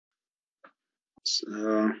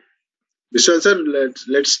Uh, Vishal sir,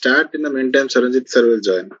 let's start. In the meantime, Saranjit sir will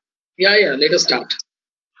join. Yeah, let us start.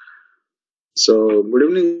 So, good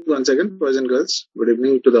evening once again, boys and girls. Good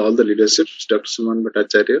evening to all the leaderships, Dr. Suman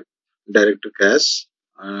Bhattacharya, Director CASS,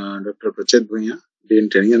 Dr. Prachit Bhuya, Dean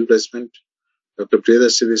Training and Placement, Dr.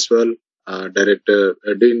 Priyadarshi Viswal, Director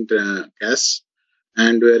Dean CASS,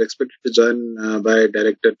 and we are expected to join by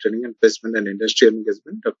Director Training and Placement and Industrial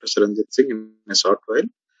Engagement, Dr. Saranjit Singh, in a short while.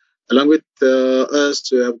 Along with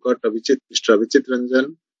us, we have got Mr. Abhichit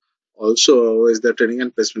Ranjan, also who is the Training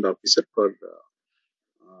and Placement Officer for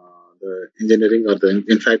the engineering or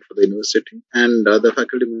in fact for the university, and other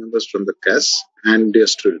faculty members from the CAS and their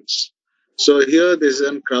students. So here there is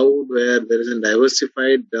a crowd where there is a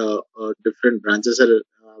diversified different branches are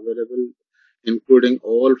available, including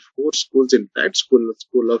all four schools. In fact, School of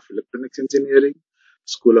Electronics Engineering,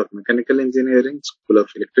 School of Mechanical Engineering, School of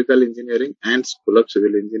Electrical Engineering, and School of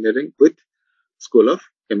Civil Engineering with School of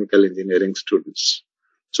Chemical Engineering students.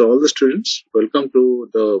 So all the students, welcome to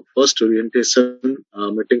the first orientation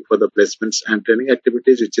meeting for the placements and training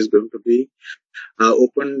activities, which is going to be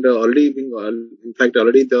opened already. In fact,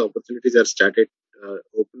 already the opportunities are started,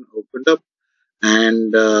 opened up,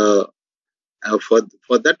 and for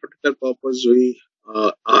that particular purpose, we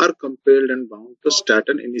are compelled and bound to start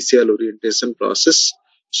an initial orientation process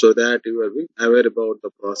so that you are being aware about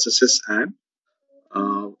the processes and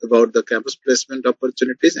about the campus placement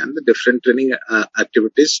opportunities and the different training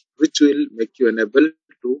activities which will make you enable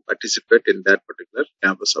to participate in that particular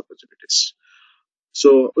campus opportunities.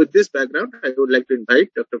 So, with this background, I would like to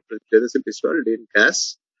invite Dr. Priyadarshi Biswal, Dean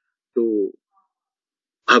CAS, to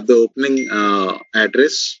have the opening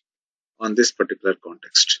address on this particular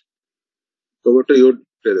context. Over to you,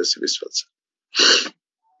 Priyadarshi Biswal. Thank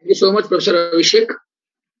you so much, Professor Abhishek.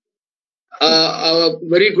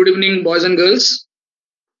 Very good evening, boys and girls.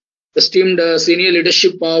 Esteemed senior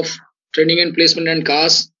leadership of Training and Placement and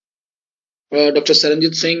CASS, Dr.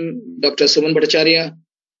 Saranjit Singh, Dr. Suman Bhattacharya,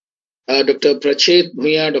 Dr. Prachit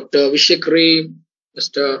Bhuya, Dr. Abhishek Ray,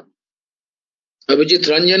 Mr. Abhijit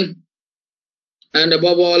Ranjan, and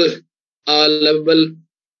above all, lovable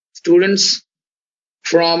students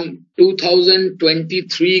from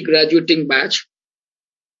 2023 graduating batch.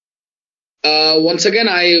 Once again,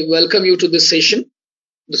 I welcome you to this session.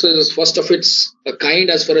 This is first of its kind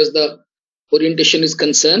as far as the orientation is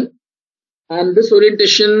concerned. And this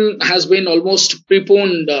orientation has been almost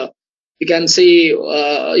preponed. You can say,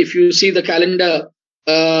 if you see the calendar,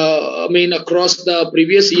 across the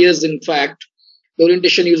previous years, in fact, the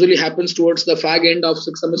orientation usually happens towards the fag end of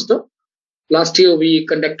sixth semester. Last year, we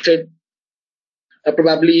conducted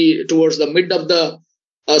probably towards the mid of the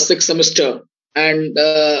sixth semester. And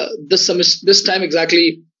this time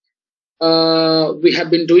exactly, we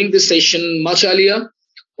have been doing this session much earlier,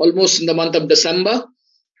 almost in the month of December.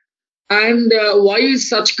 And why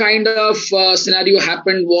such kind of scenario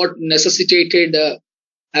happened, what necessitated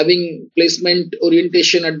having placement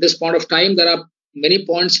orientation at this point of time? There are many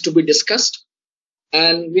points to be discussed.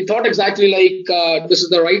 And we thought exactly like this is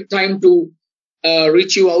the right time to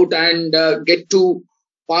reach you out and get to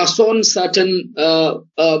pass on certain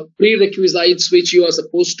prerequisites which you are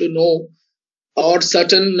supposed to know, or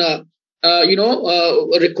certain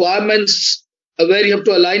requirements where you have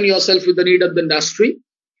to align yourself with the need of the industry.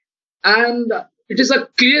 And it is a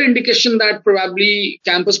clear indication that probably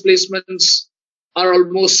campus placements are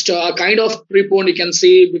almost kind of preponed, you can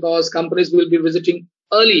say, because companies will be visiting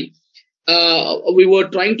early. We were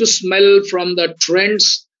trying to smell from the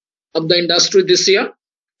trends of the industry this year.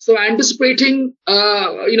 So anticipating,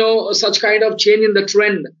 such kind of change in the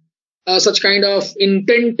trend, such kind of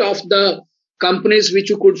intent of the companies which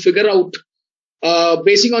you could figure out.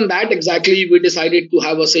 Basing on that, exactly, we decided to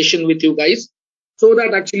have a session with you guys so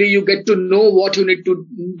that actually you get to know what you need to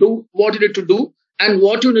do, and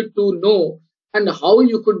what you need to know, and how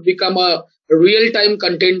you could become a real-time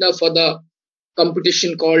contender for the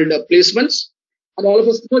competition called placements. And all of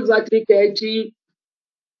us know exactly KIT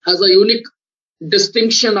has a unique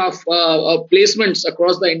distinction of placements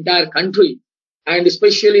across the entire country. And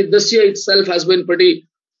especially this year itself has been pretty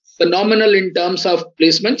phenomenal in terms of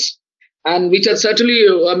placements, and which has certainly,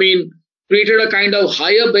 created a kind of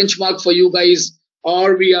higher benchmark for you guys,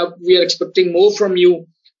 or we are expecting more from you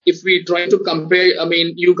if we try to compare,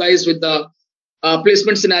 you guys with the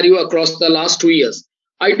placement scenario across the last 2 years.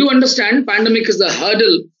 I do understand pandemic is a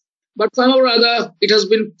hurdle, but somehow or other it has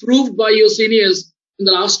been proved by your seniors in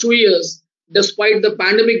the last 2 years. Despite the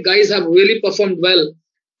pandemic, guys have really performed well.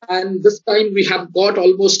 And this time we have got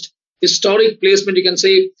almost historic placement. You can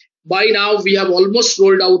say by now we have almost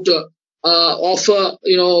rolled out offer,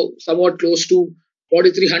 somewhat close to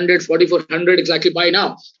 4,300, 4,400 exactly by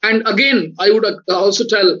now. And again, I would also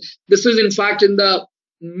tell this is in fact in the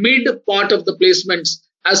mid part of the placements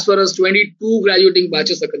as far as 22 graduating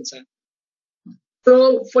batches are concerned.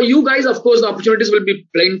 So for you guys, of course, the opportunities will be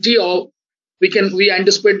plenty. Or we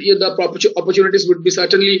anticipate the opportunities would be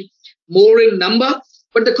certainly more in number.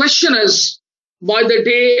 But the question is, by the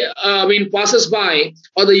day passes by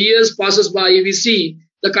or the years passes by, we see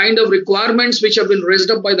the kind of requirements which have been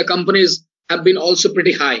raised up by the companies have been also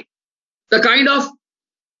pretty high. The kind of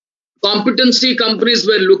competency companies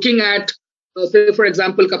were looking at, say for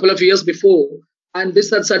example, a couple of years before, and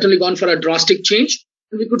this has certainly gone for a drastic change.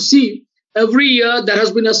 And we could see every year there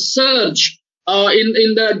has been a surge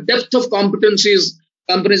in the depth of competencies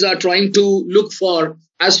companies are trying to look for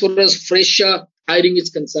as far as fresher hiring is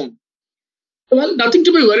concerned. Well, nothing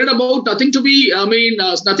to be worried about, nothing to be,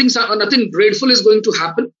 nothing dreadful is going to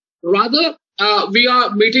happen. Rather, we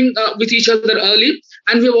are meeting with each other early,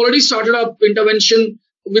 and we have already started our intervention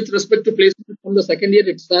with respect to placement from the second year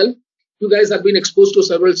itself. You guys have been exposed to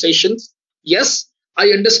several sessions. Yes, I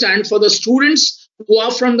understand for the students who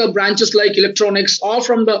are from the branches like electronics or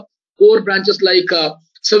from the core branches like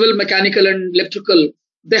civil, mechanical, and electrical,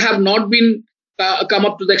 they have not been come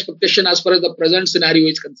up to the expectation as far as the present scenario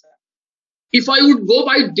is concerned. If I would go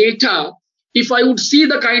by data, if I would see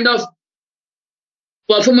the kind of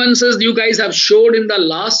performances you guys have showed in the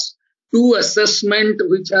last two assessment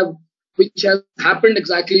which have happened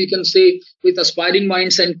exactly, you can say, with aspiring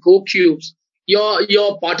minds and co-cubes,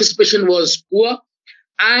 your participation was poor,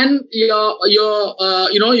 and your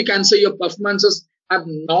you can say your performances have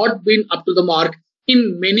not been up to the mark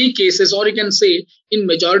in many cases, or you can say in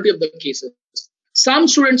majority of the cases. Some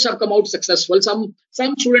students have come out successful. Some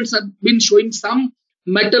students have been showing some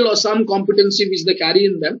mettle or some competency which they carry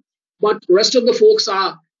in them, but rest of the folks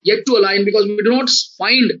are yet to align because we do not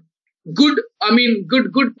find good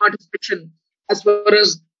participation as far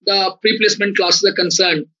as the pre-placement classes are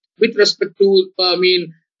concerned with respect to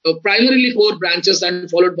primarily core branches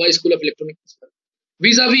and followed by School of Electronics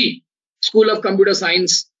vis-a-vis School of Computer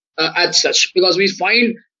Science as such, because we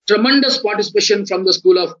find tremendous participation from the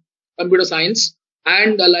School of Computer Science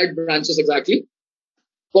and allied branches exactly,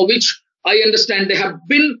 for which I understand they have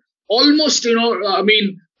been almost quasi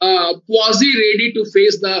ready to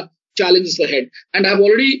face the challenges ahead. And I've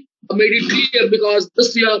already made it clear because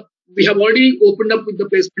this year we have already opened up with the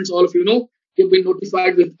placements. All of you know, you've been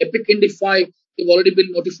notified with Epic Indify, you've already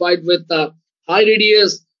been notified with High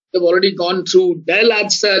Radius, they've already gone through Dell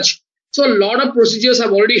ad search. So a lot of procedures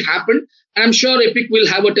have already happened. I'm sure Epic will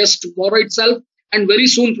have a test tomorrow itself, and very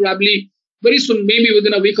soon, maybe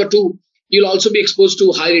within a week or two, you'll also be exposed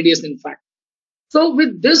to High Radius, in fact. So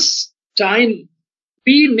with this time,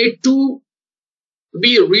 we need to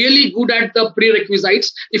be really good at the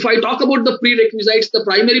prerequisites. If I talk about the prerequisites, the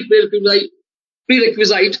primary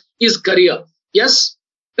prerequisite is career. Yes,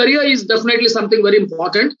 career is definitely something very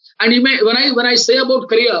important. And you may, when I say about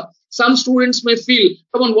career, some students may feel,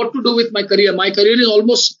 come on, what to do with my career? My career is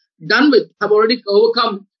almost done with. I've already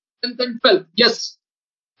overcome 10th and 12th. Yes,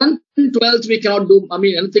 10th and 12th, we cannot do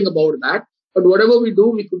anything about that. But whatever we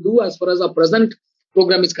do, we could do as far as our present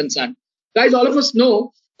program is concerned. Guys, all of us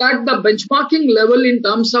know that the benchmarking level in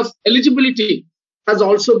terms of eligibility has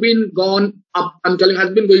also been gone up. I'm telling you,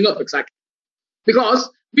 has been going up exactly. Because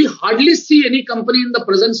we hardly see any company in the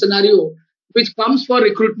present scenario which comes for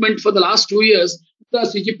recruitment for the last 2 years with a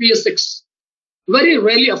CGPA 6. Very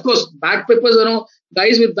rarely, of course, back papers,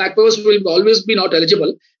 guys with back papers will always be not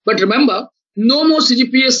eligible. But remember, no more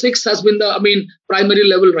CGPA 6 has been the primary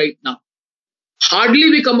level right now. Hardly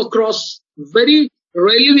we come across, very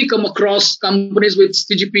rarely we come across companies with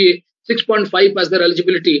CGPA 6.5 as their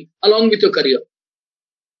eligibility along with your career.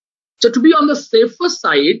 So to be on the safer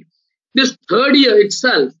side, this third year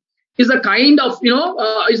itself is a kind of,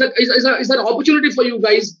 is an opportunity for you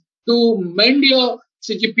guys to mend your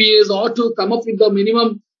CGPAs or to come up with the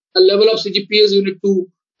minimum level of CGPAs you need to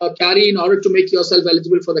carry in order to make yourself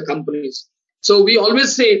eligible for the companies. So we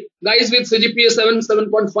always say, guys with CGPA 7,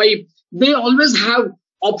 7.5, they always have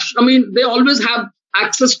they always have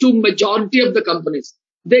access to majority of the companies.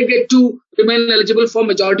 They get to remain eligible for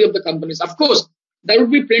majority of the companies. Of course, there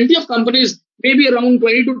would be plenty of companies, maybe around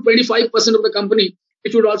 20 to 25% of the company,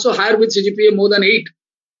 which would also hire with CGPA more than 8.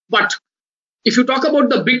 But if you talk about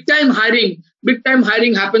the big time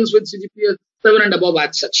hiring happens with CGPA 7 and above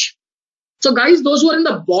as such. So guys, those who are in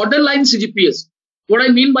the borderline CGPAs, what I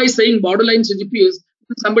mean by saying borderline CGPAs,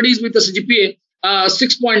 somebody is with a CGPA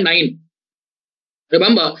 6.9.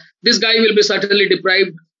 Remember, this guy will be certainly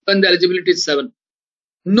deprived when the eligibility is 7.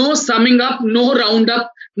 No summing up, no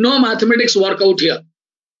roundup, no mathematics workout here.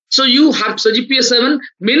 So you have GPA 7,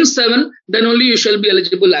 min 7, then only you shall be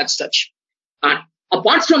eligible as such. And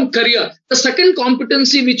apart from career, the second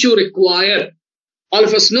competency which you require, all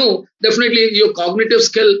of us know, definitely your cognitive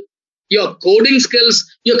skill, your coding skills,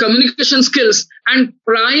 your communication skills, and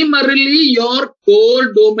primarily your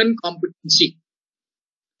core domain competency.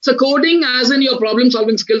 So coding, as in your problem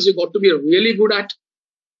solving skills, you got to be really good at.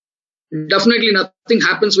 Definitely nothing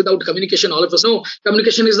happens without communication. All of us know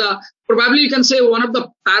communication is probably you can say one of the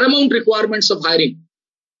paramount requirements of hiring.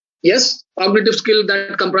 Yes, cognitive skill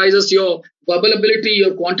that comprises your verbal ability,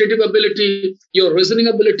 your quantitative ability, your reasoning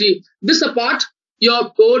ability. This apart, your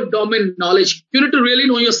core domain knowledge. You need to really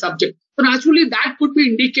know your subject. So naturally, that could be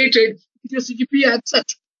indicated with your CGPA as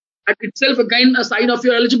such. At itself, again, a sign of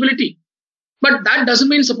your eligibility. But that doesn't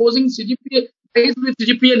mean supposing CGPA guys with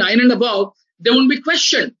CGPA 9 and above, they won't be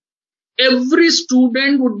questioned. Every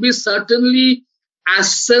student would be certainly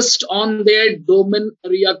assessed on their domain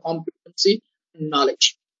area competency and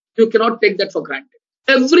knowledge. You cannot take that for granted.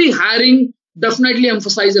 Every hiring definitely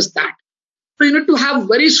emphasizes that. So you need to have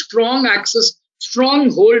very strong access,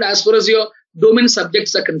 strong hold as far as your domain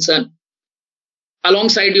subjects are concerned,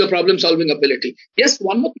 alongside your problem solving ability. Yes,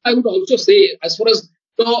 one more thing I would also say as far as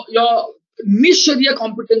your niche area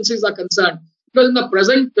competencies are concerned, because in the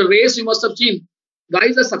present race you must have seen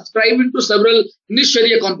guys are subscribing to several niche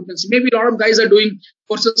area competencies. Maybe a lot of guys are doing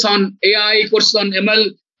courses on AI, courses on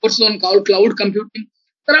ML, courses on cloud computing.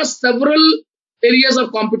 There are several areas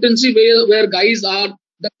of competency where guys are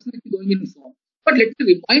definitely going in for. But let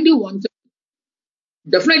me remind you one thing.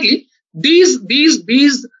 Definitely, these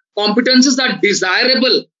competencies are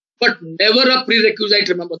desirable, but never a prerequisite.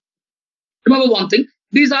 Remember one thing.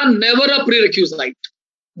 These are never a prerequisite.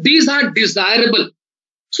 These are desirable.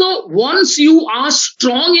 So once you are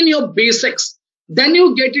strong in your basics, then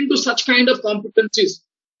you get into such kind of competencies.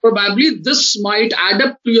 Probably this might add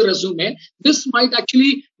up to your resume. This might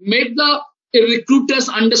actually make the recruiters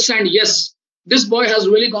understand, yes, this boy has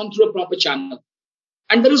really gone through a proper channel.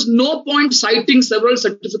 And there is no point citing several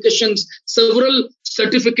certifications, several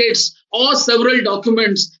certificates, or several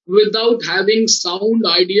documents without having sound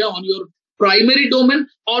idea on your primary domain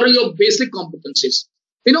or your basic competencies.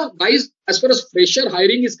 You know, guys, as far as fresher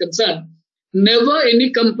hiring is concerned, never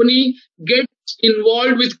any company gets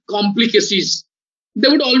involved with complicacies. They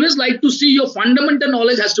would always like to see your fundamental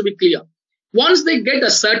knowledge has to be clear. Once they get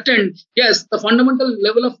ascertained, yes, the fundamental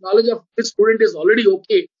level of knowledge of this student is already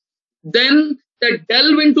okay, then they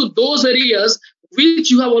delve into those areas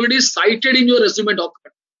which you have already cited in your resume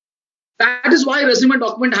document. That is why resume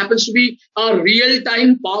document happens to be a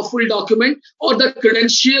real-time powerful document or the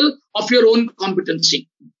credential of your own competency.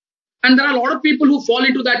 And there are a lot of people who fall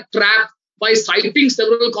into that trap by citing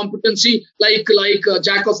several competency like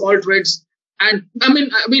jack of all trades. And I mean,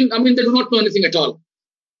 they do not know anything at all.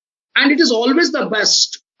 And it is always the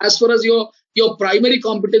best as far as your primary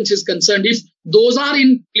competence is concerned. If those are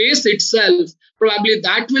in place itself, probably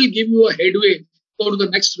that will give you a headway to the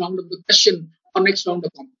next round of the question or next round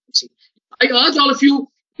of competency. I urge all of you,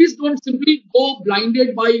 please don't simply go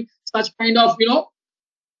blinded by such kind of,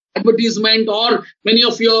 advertisement or many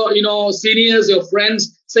of your, seniors, your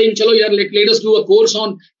friends saying, chalo, yeah, let us do a course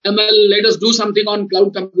on ML, let us do something on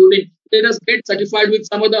cloud computing, let us get certified with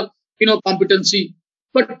some other, competency.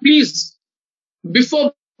 But please,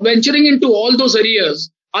 before venturing into all those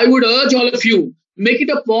areas, I would urge all of you, make it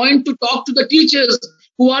a point to talk to the teachers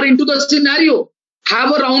who are into the scenario. Have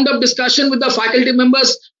a round of discussion with the faculty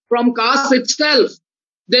members from CASS itself.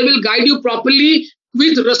 They will guide you properly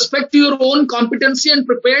with respect to your own competency and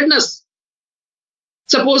preparedness.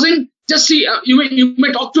 Supposing, just see, you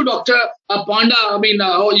may talk to Dr. Panda,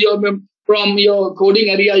 from your coding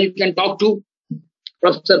area, you can talk to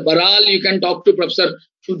Professor Baral, you can talk to Professor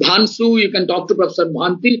Shubhansu, you can talk to Professor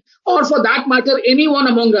Mohanty, or for that matter, anyone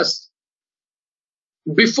among us.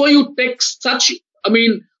 Before you take such,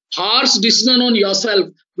 harsh decision on yourself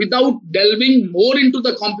without delving more into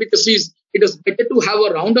the complicacies, it is better to have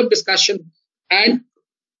a round of discussion and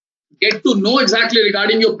get to know exactly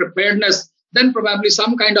regarding your preparedness. Then probably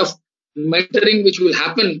some kind of mentoring which will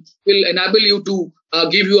happen will enable you to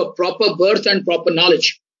give you a proper birth and proper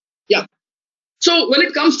knowledge. Yeah. So when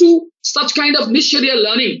it comes to such kind of niche area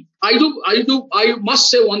learning, I must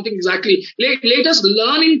say one thing exactly. Let us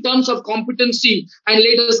learn in terms of competency and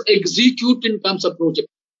let us execute in terms of project.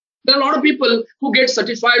 There are a lot of people who get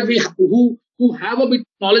certified, who have a bit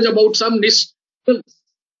knowledge about some niche skills.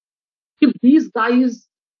 If these guys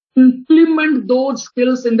implement those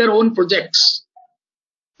skills in their own projects,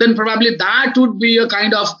 then probably that would be a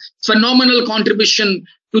kind of phenomenal contribution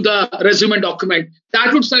to the resume document.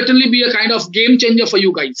 That would certainly be a kind of game changer for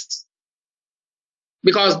you guys.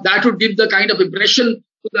 because that would give the kind of impression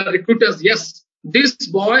to the recruiters. Yes, this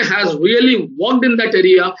boy has really worked in that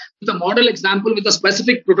area with a model example, with a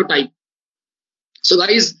specific prototype. So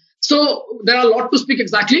guys, so there are a lot to speak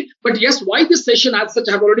exactly, but yes, why this session as such,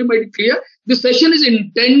 I have already made it clear. This session is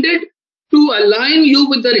intended to align you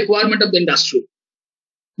with the requirement of the industry.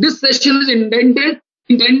 This session is intended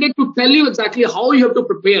to tell you exactly how you have to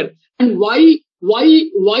prepare and why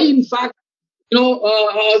in fact,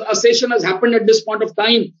 a session has happened at this point of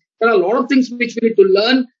time. There are a lot of things which we need to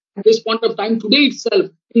learn at this point of time today itself,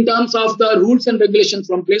 in terms of the rules and regulations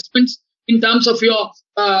from placements, in terms of your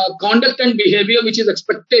conduct and behavior, which is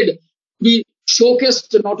expected to be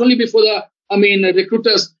showcased not only before the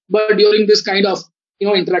recruiters, but during this kind of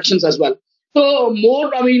interactions as well. So more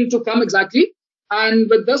to come exactly. And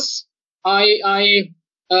with this, I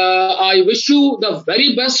wish you the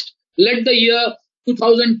very best. Let the year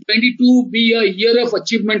 2022 be a year of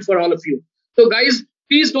achievement for all of you. So, guys,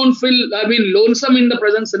 please don't feel lonesome in the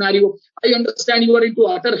present scenario. I understand you are into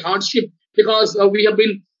utter hardship because we have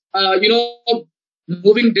been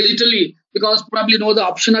moving digitally, because probably the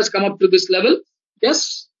option has come up to this level.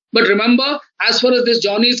 Yes, but remember, as far as this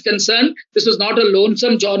journey is concerned, this is not a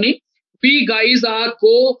lonesome journey. We guys are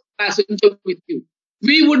co-passenger with you.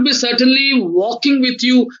 We would be certainly walking with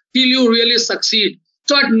you till you really succeed.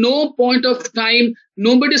 So at no point of time,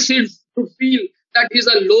 nobody should feel that he's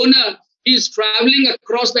a loner. He's traveling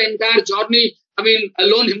across the entire journey,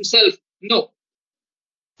 alone himself. No.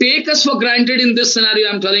 Take us for granted in this scenario,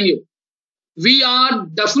 I'm telling you. We are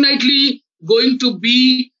definitely going to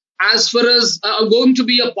be going to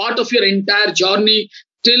be a part of your entire journey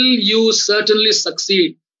till you certainly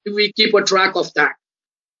succeed, if we keep a track of that.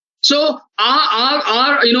 So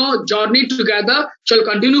our journey together shall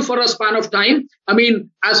continue for a span of time.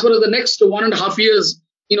 As far as the next 1.5 years,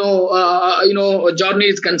 journey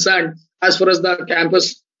is concerned, as far as the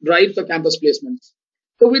campus drives, the campus placements.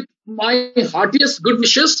 So with my heartiest good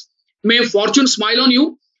wishes, may fortune smile on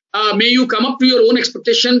you. May you come up to your own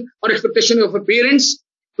expectation or expectation of your parents.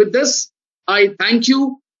 With this, I thank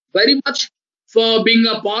you very much for being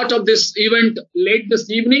a part of this event late this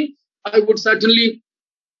evening. I would certainly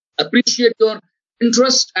appreciate your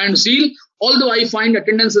interest and zeal. Although I find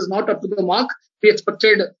attendance is not up to the mark, we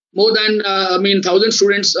expected more than 1,000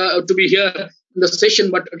 students to be here in the session,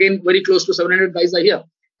 but again, very close to 700 guys are here.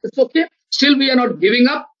 It's okay. Still, we are not giving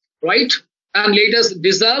up, right? And let us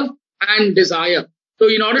deserve and desire. So,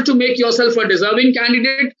 in order to make yourself a deserving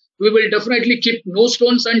candidate, we will definitely keep no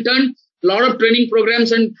stones unturned. A lot of training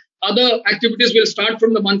programs and other activities will start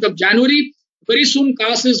from the month of January. Very soon,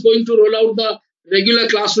 CASS is going to roll out the regular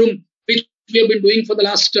classroom, which we have been doing for the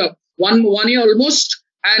last one year almost,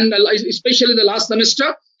 and especially the last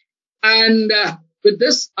semester. And with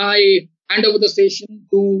this, I hand over the session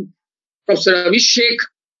to Professor Abhishek.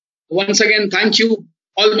 Once again, thank you.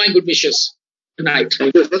 All my good wishes. Good night.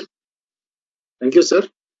 Thank you, sir. Thank you, sir,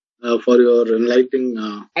 for your enlightening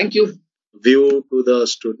thank you. View to the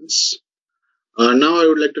students. Now, I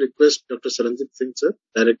would like to request Dr. Saranjit Singh, sir,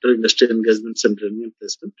 Director, Industry Engagements and Training and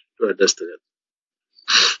Placement, to address the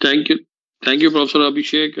Thank you, Professor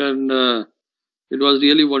Abhishek, and it was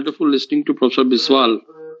really wonderful listening to Professor Biswal,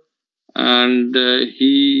 and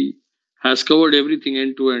he has covered everything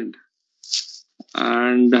end to end,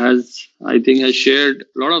 and has shared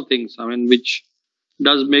a lot of things, which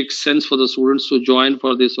does make sense for the students to join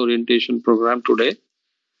for this orientation program today.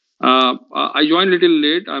 I joined a little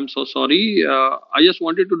late. I'm so sorry. I just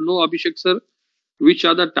wanted to know, Abhishek sir, which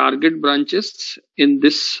are the target branches in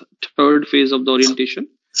this third phase of the orientation?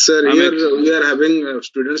 Sir, here we are having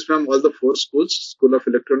students from all the 4 schools: School of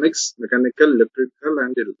Electronics, Mechanical, Electrical,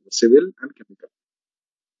 and Civil and Chemical.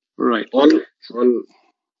 Right. All the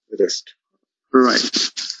rest. Right.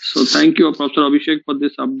 So thank you, Professor Abhishek, for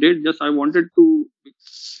this update. Just I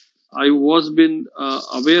was been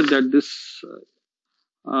aware that this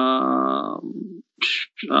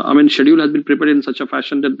schedule has been prepared in such a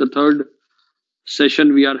fashion that the third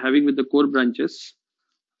session we are having with the core branches.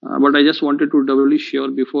 But I just wanted to doubly sure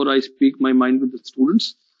before I speak my mind with the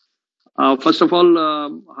students. First of all,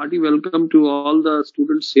 hearty welcome to all the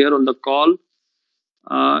students here on the call.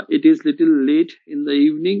 It is little late in the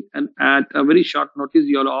evening, and at a very short notice,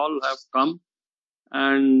 you all have come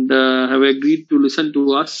and have agreed to listen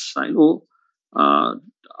to us. I know,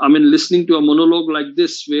 listening to a monologue like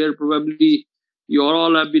this, where probably you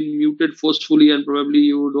all have been muted forcefully, and probably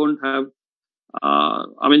you don't have,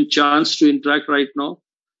 chance to interact right now.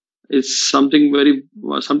 It's something very,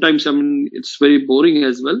 sometimes, it's very boring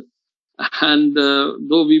as well. And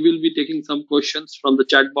though we will be taking some questions from the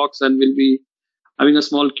chat box and we'll be having a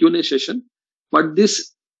small Q&A session, but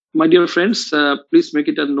this my dear friends, please make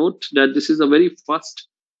it a note that this is the very first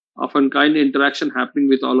of a kind interaction happening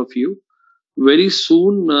with all of you. Very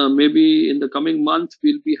soon, maybe in the coming month,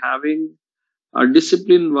 we'll be having a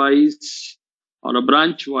discipline wise or a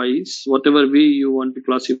branch wise, whatever way you want to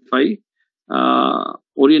classify,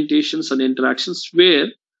 orientations and interactions, where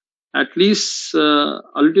at least a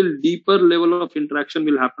little deeper level of interaction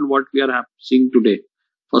will happen what we are seeing today,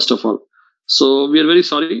 first of all. So we are very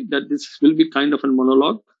sorry that this will be kind of a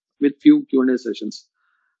monologue with few Q&A sessions,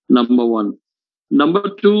 number one. Number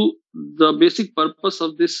two, the basic purpose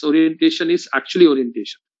of this orientation is actually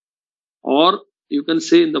orientation, or you can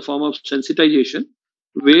say in the form of sensitization,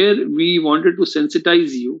 where we wanted to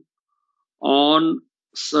sensitize you on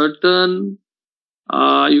certain,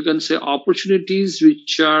 you can say, opportunities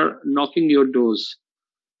which are knocking your doors.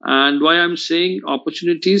 And why I'm saying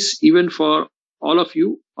opportunities, even for all of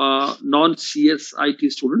you non-CS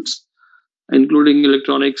IT students, including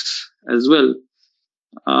electronics as well.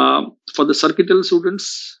 For the circuital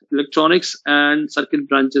students, electronics and circuit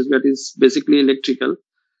branches, that is basically electrical,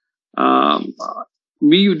 um,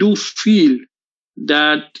 we do feel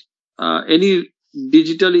that any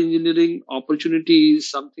digital engineering opportunity is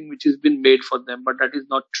something which has been made for them, but that is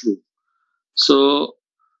not true. So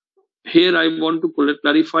here I want to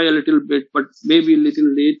clarify a little bit, but maybe a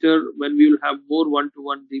little later when we will have more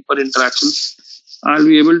one-to-one deeper interactions, I'll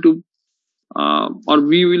be able to, or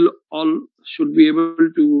we will all should be able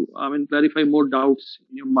to, clarify more doubts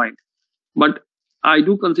in your mind. But I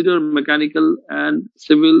do consider mechanical and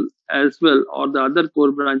civil as well, or the other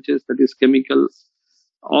core branches, that is chemical,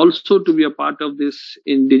 also to be a part of this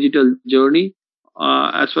in digital journey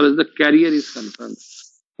as far as the career is concerned.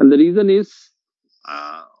 And the reason is,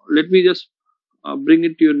 let me just bring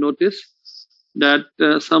it to your notice that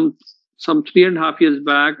some 3.5 years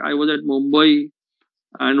back, I was at Mumbai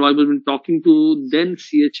and I was been talking to then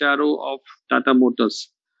CHRO of Tata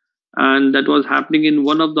Motors, and that was happening in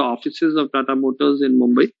one of the offices of Tata Motors in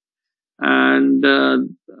Mumbai. And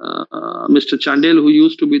Mr. Chandel, who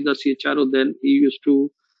used to be the CHRO then, he used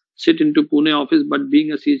to sit into Pune office, but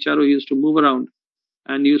being a CHRO, he used to move around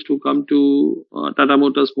and used to come to Tata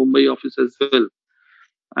Motors Mumbai office as well.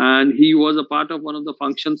 And he was a part of one of the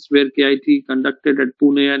functions where KIT conducted at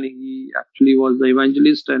Pune, and he actually was the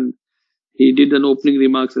evangelist and he did an opening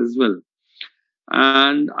remarks as well.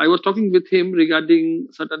 And I was talking with him regarding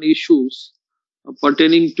certain issues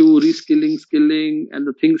pertaining to reskilling, skilling, and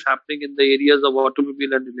the things happening in the areas of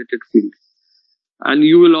automobile and related field. And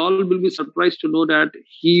you will all will be surprised to know that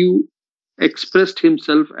he expressed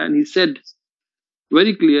himself and he said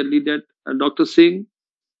very clearly that Dr. Singh,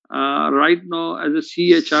 right now as a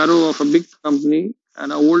CHRO of a big company,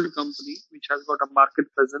 an old company which has got a market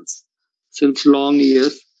presence since long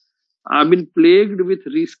years, I've been plagued with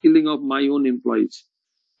reskilling of my own employees.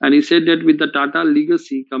 And he said that with the Tata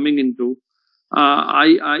legacy coming into,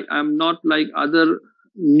 I am not like other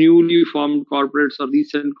newly formed corporates or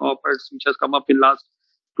recent corporates which has come up in last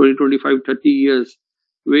 20, 25, 30 years,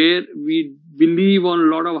 where we believe on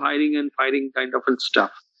a lot of hiring and firing kind of stuff.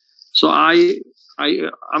 So I mean,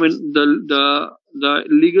 the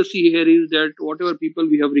legacy here is that whatever people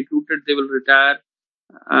we have recruited, they will retire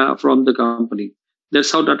from the company. That's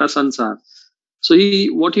how Tata Sons are. So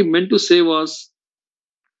what he meant to say was,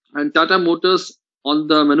 and Tata Motors on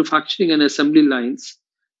the manufacturing and assembly lines,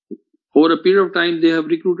 over a period of time, they have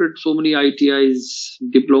recruited so many ITIs,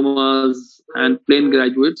 diplomas, and plain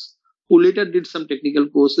graduates who later did some technical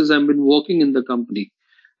courses and been working in the company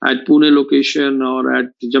at Pune location or at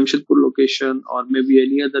Jamshedpur location or maybe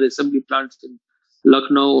any other assembly plants in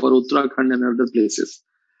Lucknow or Uttarakhand and other places.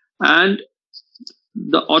 And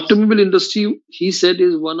the automobile industry, he said,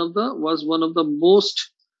 was one of the most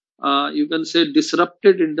you can say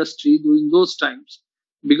disrupted industry during those times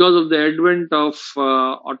because of the advent of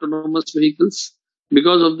autonomous vehicles,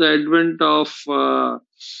 because of the advent of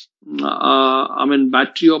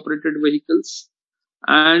battery operated vehicles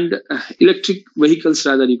and electric vehicles,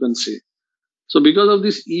 rather, you can say. So because of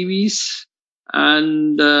these EVs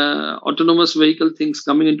and autonomous vehicle things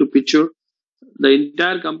coming into picture, the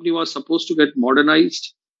entire company was supposed to get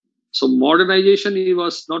modernized. So modernization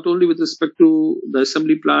was not only with respect to the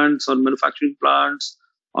assembly plants or manufacturing plants,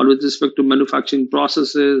 or with respect to manufacturing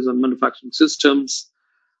processes or manufacturing systems,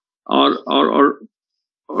 or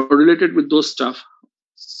related with those stuff.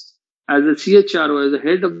 As a CHRO, as a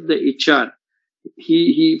head of the HR,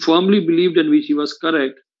 he firmly believed, and which he was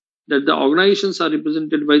correct, that the organizations are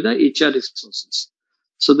represented by the HR resources.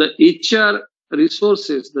 So the HR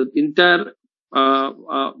resources, the entire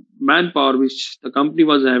manpower which the company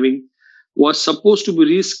was having, was supposed to be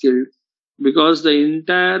reskilled because the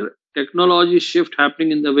entire technology shift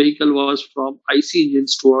happening in the vehicle was from IC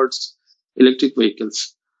engines towards electric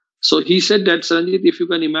vehicles. So he said that, Sanjit, if you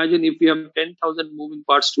can imagine, if we have 10,000 moving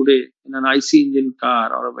parts today in an IC engine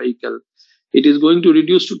car or a vehicle, it is going to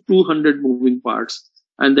reduce to 200 moving parts.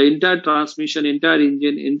 And the entire transmission, entire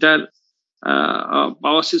engine, entire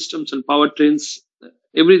power systems and powertrains,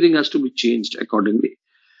 everything has to be changed accordingly.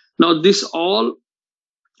 Now, this all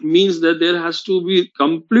means that there has to be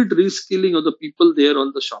complete reskilling of the people there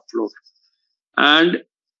on the shop floor. And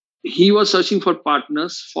he was searching for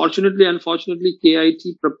partners. Fortunately, unfortunately,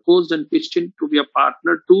 KIT proposed and pitched in to be a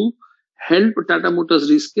partner to help Tata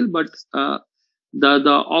Motors reskill, but the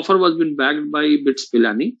offer was been backed by BITS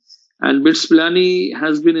Pilani. And BITS Pilani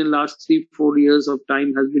has been in last 3-4 years of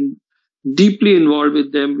time has been deeply involved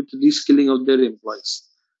with them with reskilling of their employees.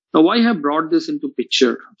 Now, why I have brought this into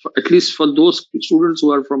picture, at least for those students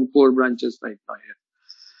who are from core branches right now here.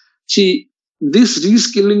 See, this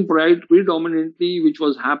reskilling predominantly, which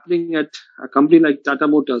was happening at a company like Tata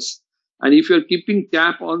Motors, and if you're keeping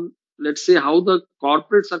cap on, let's say, how the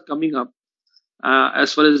corporates are coming up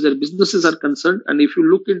as far as their businesses are concerned, and if you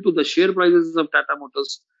look into the share prices of Tata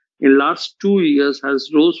Motors in last 2 years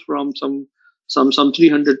has rose from some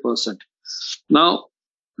 300%. Now,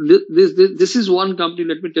 this is one company,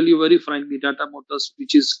 let me tell you very frankly, Tata Motors,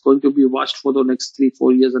 which is going to be watched for the next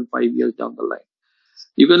 3-4 years and 5 years down the line.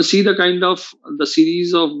 You can see the kind of the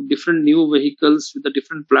series of different new vehicles with the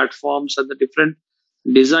different platforms and the different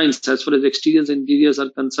designs as far as exteriors and interiors are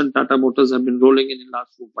concerned. Tata Motors have been rolling in the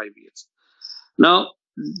last 4-5 years. Now,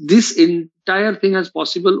 this entire thing is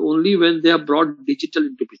possible only when they have brought digital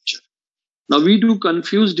into picture. Now, we do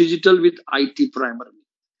confuse digital with IT primarily.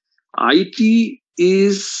 IT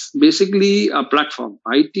is basically a platform.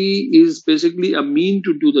 IT is basically a mean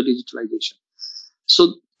to do the digitalization.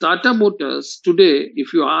 So Tata Motors today,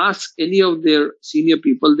 if you ask any of their senior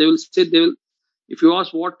people, they will say if you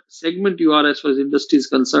ask what segment you are as far as industry is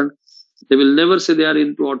concerned, they will never say they are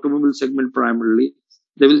into automobile segment primarily.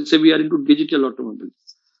 They will say we are into digital automobile.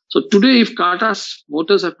 So today, if Tata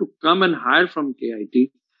Motors have to come and hire from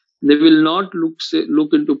KIT, they will not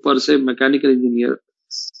look into per se mechanical engineer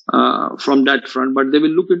from that front, but they will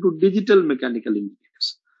look into digital mechanical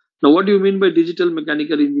engineers. Now, what do you mean by digital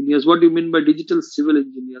mechanical engineers? What do you mean by digital civil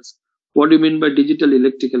engineers? What do you mean by digital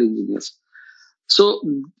electrical engineers? So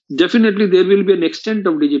definitely there will be an extent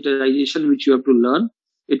of digitalization which you have to learn.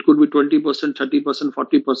 It could be 20%, 30%,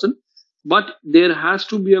 40%. But there has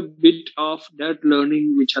to be a bit of that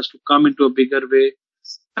learning which has to come into a bigger way.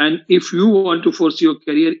 And if you want to foresee your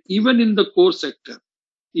career, even in the core sector,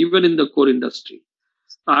 even in the core industry,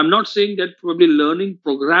 I'm not saying that probably learning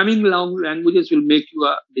programming languages will make you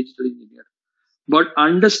a digital engineer, but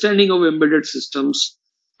understanding of embedded systems,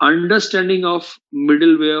 understanding of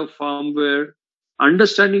middleware, firmware,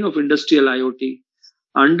 understanding of industrial IoT,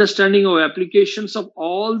 understanding of applications of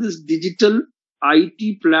all these digital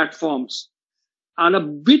IT platforms, and a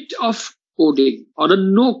bit of coding or a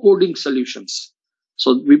no coding solutions.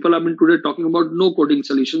 So people have been today talking about no coding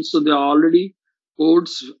solutions. So there are already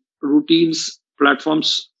codes, routines,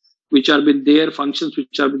 platforms which have been there, functions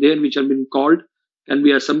which are there, which have been called, can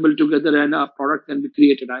be assembled together and a product can be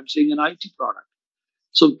created. I'm saying an IT product.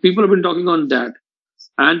 So people have been talking on that.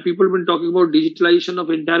 And people have been talking about digitalization of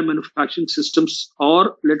entire manufacturing systems,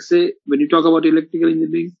 or let's say when you talk about electrical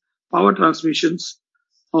engineering, power transmissions,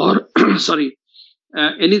 or sorry,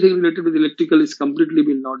 anything related with electrical is completely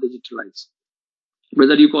been now digitalized,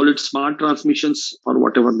 whether you call it smart transmissions or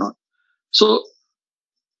whatever not. So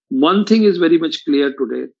one thing is very much clear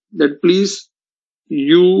today, that please,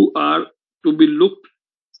 you are to be looked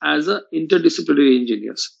as a interdisciplinary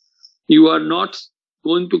engineers. You are not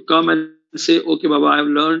going to come and say, okay, Baba, I have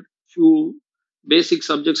learned few basic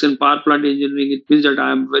subjects in power plant engineering. It means that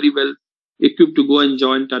I am very well equipped to go and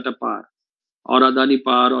join Tata Power or Adani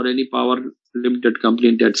Power or any power limited company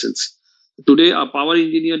in that sense. Today, a power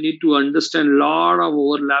engineer need to understand a lot of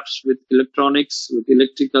overlaps with electronics, with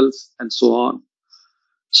electricals, and so on.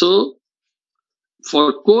 So,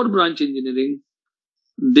 for core branch engineering,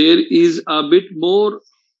 there is a bit more,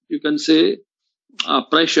 you can say,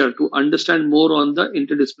 pressure to understand more on the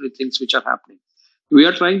interdisciplinary things which are happening. We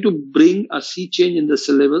are trying to bring a sea change in the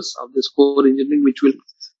syllabus of this core engineering, which will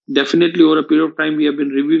definitely over a period of time, we have been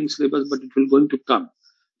reviewing syllabus, but it will going to come.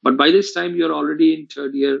 But by this time, you're already in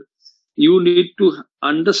third year. You need to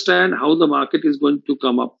understand how the market is going to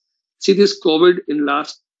come up. See, this COVID in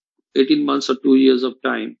last 18 months or 2 years of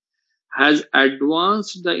time has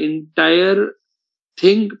advanced the entire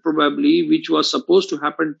thing probably, which was supposed to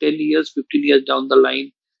happen 10 years, 15 years down the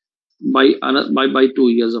line by 2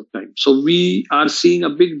 years of time. So we are seeing a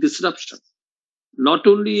big disruption. not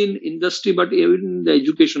only in industry but even in the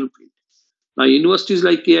educational field. Now, universities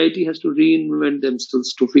like KIT has to reinvent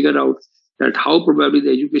themselves to figure out that how probably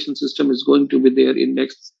the education system is going to be there in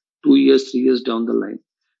next 2 years, 3 years down the line,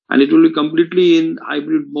 and it will be completely in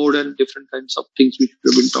hybrid mode and different kinds of things which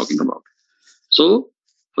we've been talking about. So,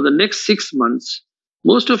 for the next 6 months,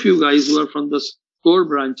 most of you guys who are from the core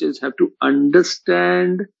branches have to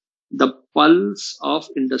understand the pulse of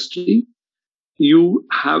industry. You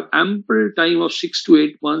have ample time of 6 to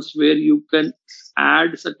 8 months where you can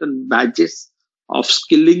add certain badges of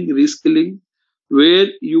skilling, reskilling, where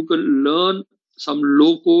you can learn some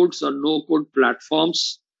low codes or no code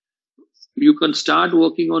platforms. You can start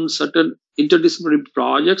working on certain interdisciplinary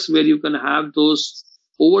projects where you can have those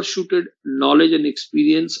overshooted knowledge and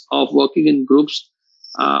experience of working in groups,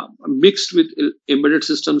 mixed with embedded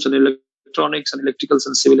systems and electronics and electricals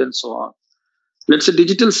and civil and so on. Let's say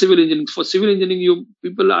digital civil engineering. For civil engineering, you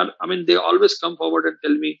people are, I mean, they always come forward and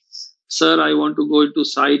tell me, sir, I want to go into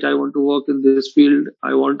site, I want to work in this field,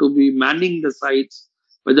 I want to be manning the sites,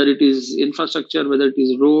 whether it is infrastructure, whether it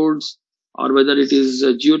is roads, or whether it is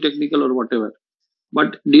geotechnical or whatever.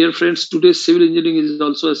 But dear friends, today's civil engineering is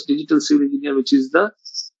also a digital civil engineer, which is the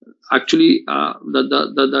actually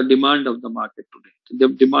the demand of the market today,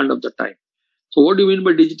 the demand of the time. So what do you mean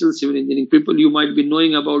by digital civil engineering? People, you might be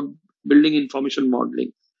knowing about building information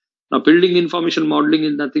modeling. Now, building information modeling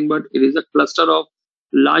is nothing but it is a cluster of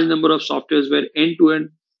large number of softwares where end to end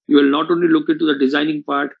you will not only look into the designing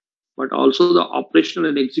part but also the operational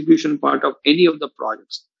and execution part of any of the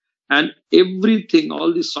projects. And everything,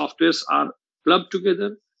 all these softwares are clubbed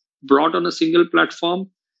together, brought on a single platform,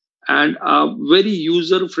 and very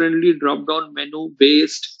user friendly drop down menu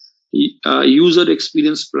based user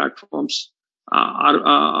experience platforms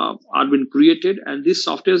are been created, and these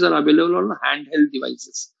softwares are available on handheld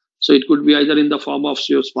devices. So it could be either in the form of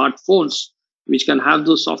your smartphones which can have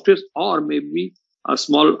those softwares, or maybe a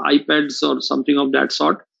small iPads or something of that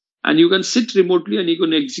sort, and you can sit remotely and you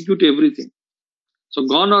can execute everything. So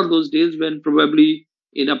gone are those days when probably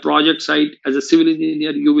in a project site as a civil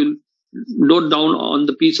engineer, you will note down on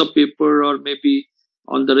the piece of paper or maybe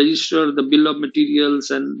on the register the bill of materials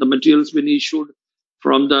and the materials been issued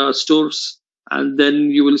from the stores. And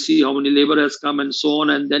then you will see how many labor has come and so on.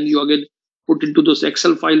 And then you again put into those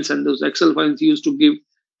Excel files, and those Excel files used to give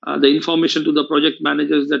the information to the project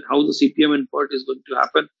managers that how the CPM and PERT is going to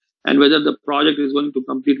happen and whether the project is going to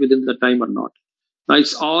complete within the time or not. Now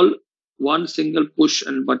it's all one single push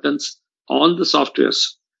and buttons on the softwares.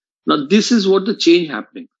 Now this is what the change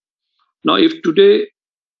happening. Now if today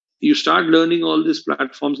you start learning all these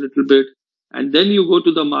platforms a little bit, and then you go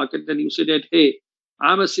to the market and you say that, hey,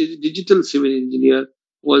 I'm a digital civil engineer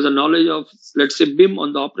who has a knowledge of, let's say, BIM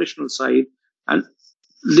on the operational side, and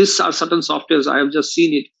these are certain softwares, I have just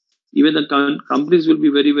seen it. Even the companies will be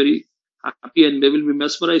very, very happy and they will be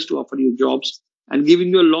mesmerized to offer you jobs and giving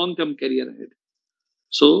you a long-term career ahead.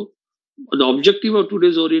 So the objective of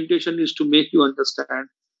today's orientation is to make you understand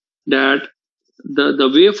that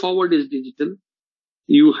the way forward is digital.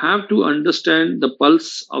 You have to understand the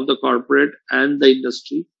pulse of the corporate and the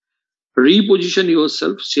industry, reposition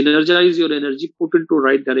yourself, synergize your energy, put into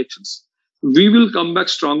right directions. We will come back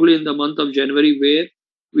strongly in the month of January, where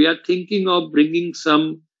we are thinking of bringing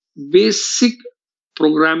some basic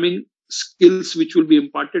programming skills which will be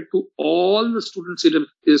imparted to all the students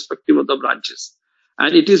irrespective of the branches.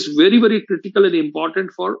 And it is very, very critical and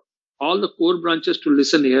important for all the core branches to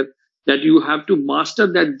listen here, that you have to master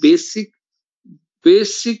that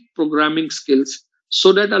basic programming skills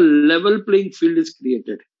so that a level playing field is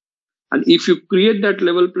created. And if you create that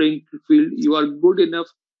level playing field, you are good enough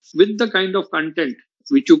with the kind of content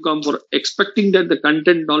which you come for, expecting that the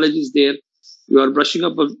content knowledge is there. You are brushing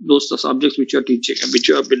up on those subjects which you are teaching and which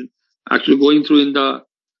you have been actually going through in the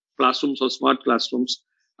classrooms or smart classrooms.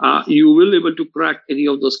 You will able to crack any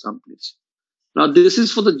of those companies. Now, this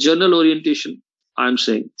is for the general orientation, I'm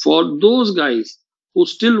saying. For those guys who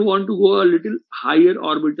still want to go a little higher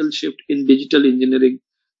orbital shift in digital engineering,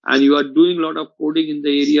 and you are doing a lot of coding in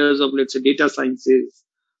the areas of, let's say, data sciences,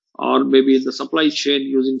 or maybe in the supply chain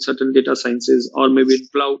using certain data sciences, or maybe in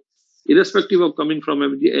cloud, irrespective of coming from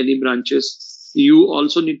any branches, you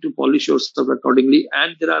also need to polish yourself accordingly.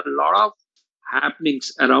 And there are a lot of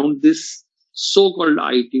happenings around this so-called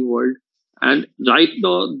IT world. And right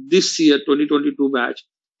now, this year, 2022 batch,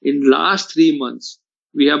 in last 3 months,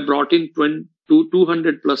 we have brought in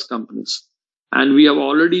 200 plus companies. And we have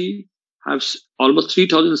already have almost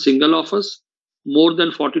 3,000 single offers, more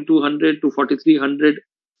than 4,200 to 4,300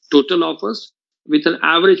 total offers, with an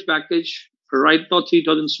average package right now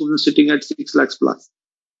 3,000 students sitting at 6 lakhs plus.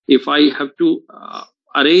 If I have to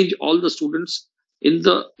arrange all the students in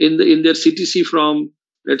their CTC from,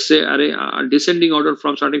 let's say, descending order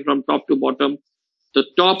from starting from top to bottom, the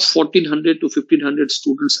top 1400 to 1500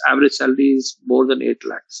 students average salary is more than 8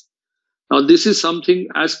 lakhs. Now this is something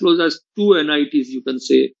as close as two NITs, you can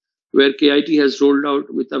say, where KIT has rolled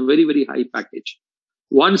out with a very, very high package.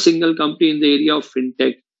 One single company in the area of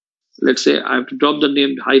fintech, let's say I have to drop the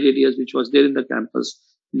name High Radius, which was there in the campus,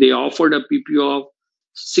 they offered a PPO of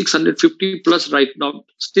 650 plus right now.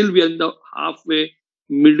 Still, we are in the halfway,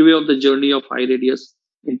 midway of the journey of High Radius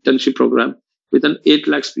internship program with an 8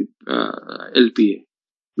 lakhs LPA.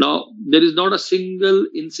 Now, there is not a single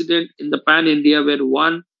incident in the pan India where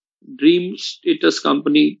one dream status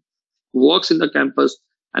company works in the campus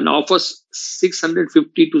and offers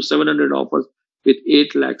 650 to 700 offers with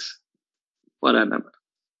 8 lakhs per annum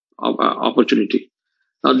of opportunity.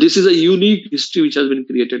 Now, this is a unique history which has been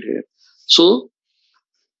created here. So,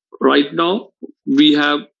 right now we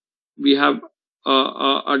have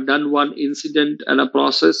done one incident and a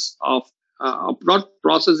process of not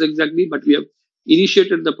process exactly, but we have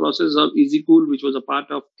initiated the process of Easy Cool, which was a part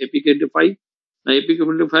of Epic Identify. Now, Epic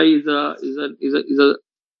Identify is a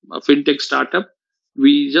fintech startup.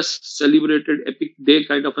 We just celebrated Epic Day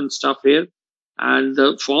kind of and stuff here, and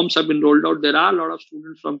the forms have been rolled out. There are a lot of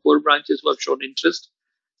students from core branches who have shown interest,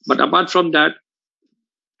 but apart from that,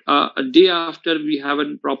 a day after we have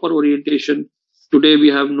a proper orientation, today we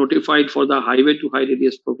have notified for the Highway to High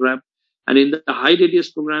Radius program. And in the High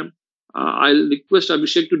Radius program, I'll request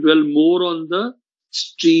Abhishek to dwell more on the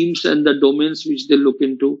streams and the domains which they look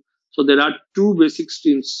into. So there are two basic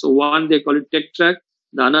streams. So one, they call it tech track.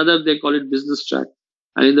 The another, they call it business track.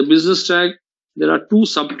 And in the business track, there are two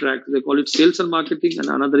sub tracks. They call it sales and marketing, and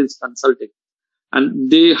another is consulting.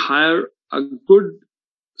 And they hire a good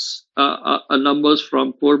numbers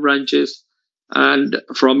from core branches and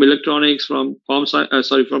from electronics, from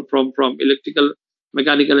from electrical,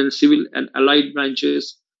 mechanical, and civil and allied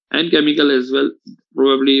branches and chemical as well.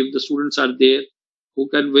 Probably if the students are there who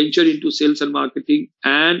can venture into sales and marketing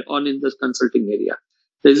and on in the consulting area,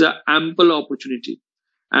 there is an ample opportunity.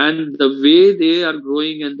 And the way they are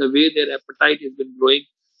growing and the way their appetite has been growing,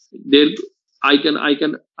 there I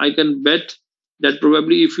can bet that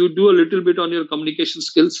probably if you do a little bit on your communication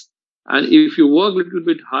skills and if you work a little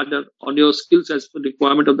bit harder on your skills as per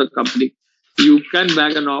requirement of the company, you can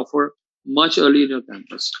bag an offer much early in your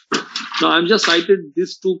campus. Now, I'm just cited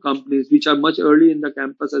these two companies which are much early in the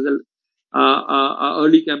campus as a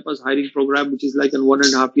early campus hiring program, which is like a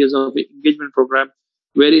 1.5 years of engagement program,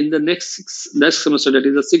 where in the next semester, that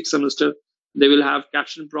is the sixth semester, they will have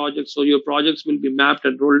caption projects. So your projects will be mapped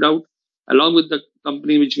and rolled out along with the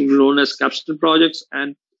company which is known as capstone projects,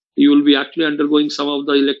 and you will be actually undergoing some of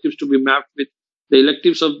the electives to be mapped with the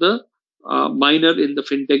electives of the minor in the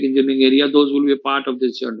fintech engineering area. Those will be a part of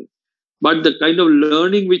this journey. But the kind of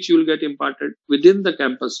learning which you will get imparted within the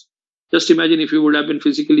campus, just imagine if you would have been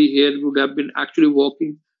physically here, you would have been actually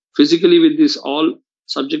working physically with these all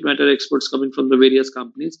subject matter experts coming from the various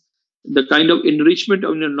companies. The kind of enrichment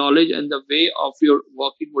of your knowledge and the way of your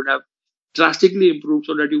working would have drastically improved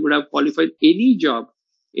so that you would have qualified any job,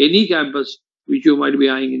 any campus which you might be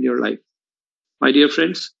eyeing in your life. My dear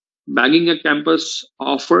friends, bagging a campus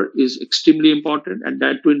offer is extremely important, and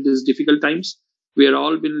that too in these difficult times. We are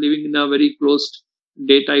all been living in a very closed,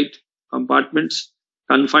 day-tight compartments,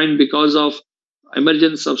 confined because of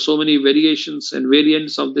emergence of so many variations and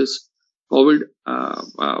variants of this COVID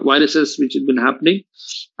viruses which have been happening.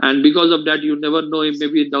 And because of that, you never know,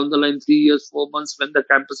 maybe down the line, 3 years, 4 months, when the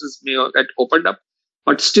campuses may get opened up.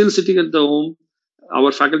 But still sitting at the home,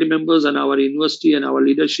 our faculty members and our university and our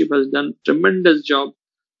leadership has done tremendous job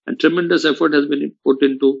and tremendous effort has been put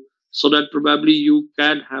into so that probably you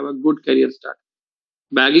can have a good career start.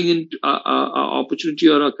 Bagging into opportunity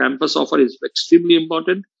or a campus offer is extremely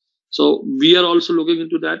important. So we are also looking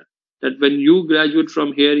into that when you graduate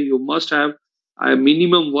from here, you must have a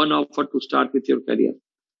minimum one offer to start with your career.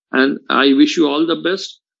 And I wish you all the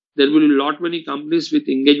best. There will be a lot many companies with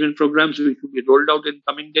engagement programs which will be rolled out in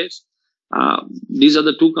coming days. These are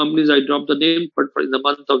the two companies I dropped the name, but in the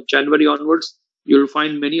month of January onwards, you'll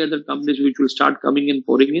find many other companies which will start coming in,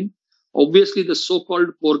 pouring in. Obviously, the so-called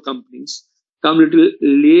core companies come a little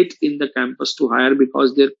late in the campus to hire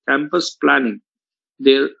because their campus planning,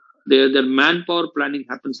 their manpower planning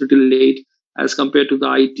happens a little late as compared to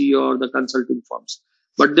the IT or the consulting firms.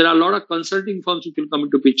 But there are a lot of consulting firms which will come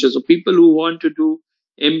into picture. So people who want to do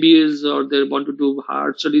MBAs or they want to do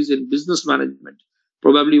hard studies in business management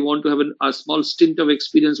probably want to have a small stint of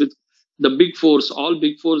experience with the big fours. All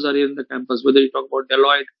big fours are here in the campus, whether you talk about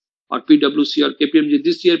Deloitte or PwC or KPMG.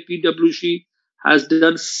 This year, PwC has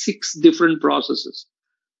done 6 different processes.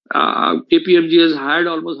 KPMG has hired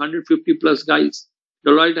almost 150 plus guys.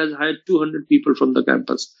 Deloitte has hired 200 people from the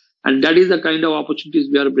campus. And that is the kind of opportunities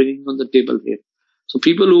we are bringing on the table here. So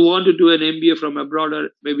people who want to do an MBA from abroad or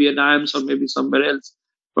maybe an IIMS or maybe somewhere else,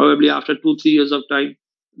 probably after 2-3 years of time,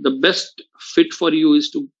 the best fit for you is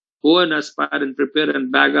to go and aspire and prepare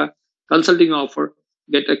and bag a consulting offer,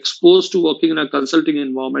 get exposed to working in a consulting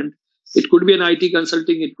environment. It could be an IT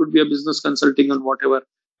consulting, it could be a business consulting or whatever,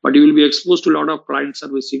 but you will be exposed to a lot of client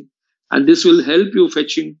servicing. And this will help you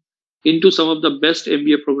fetching into some of the best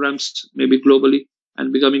MBA programs, maybe globally,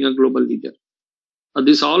 and becoming a global leader.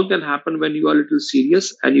 This all can happen when you are a little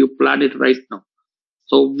serious and you plan it right now.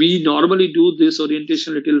 So we normally do this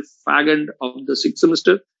orientation little fag end of the sixth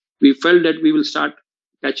semester. We felt that we will start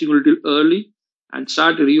catching a little early and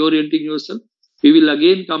start reorienting yourself. We will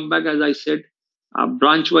again come back, as I said,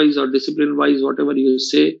 branch wise or discipline wise, whatever you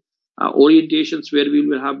say, orientations where we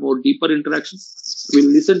will have more deeper interactions. We'll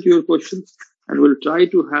listen to your questions and we'll try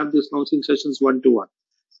to have these counseling sessions one to one.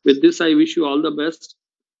 With this, I wish you all the best.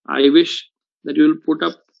 I wish that you will put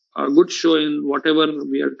up a good show in whatever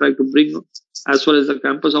we are trying to bring as far as the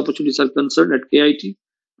campus opportunities are concerned at KIT,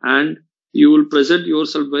 and you will present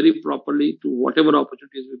yourself very properly to whatever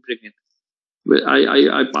opportunities we bring in.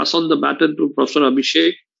 I pass on the baton to Professor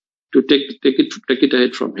Abhishek to take it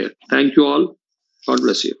ahead from here. Thank you all. God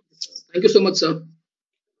bless you. Thank you so much, sir.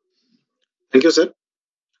 Thank you, sir.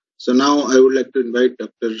 So now I would like to invite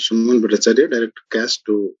Dr. Shuman Bhattacharya, Director CASS,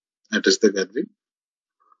 to address the gathering.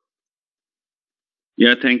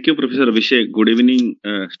 Yeah, thank you, Professor Abhishek. Good evening,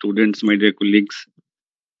 students, my dear colleagues.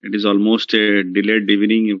 It is almost a delayed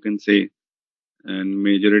evening, you can say, and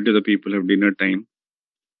majority of the people have dinner time.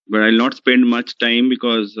 But I'll not spend much time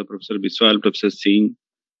because Professor Biswal, Professor Singh,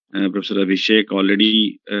 Professor Abhishek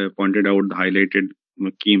already pointed out the highlighted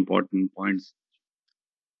key important points.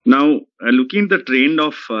 Now, looking at the trend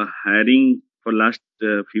of hiring for last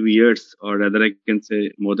few years, or rather I can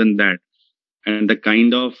say more than that, and the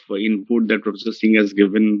kind of input that Professor Singh has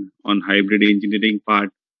given on hybrid engineering part,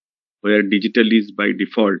 where digital is by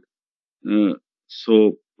default.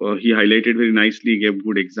 So he highlighted very nicely, gave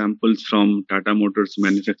good examples from Tata Motors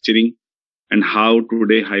manufacturing and how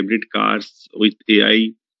today hybrid cars with AI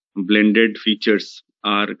blended features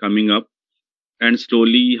are coming up, and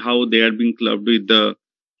slowly how they are being clubbed with the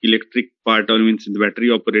electric part, or means the battery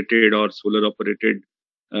operated or solar operated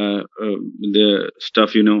the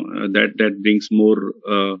stuff, that brings more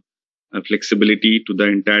flexibility to the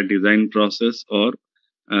entire design process, or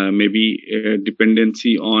maybe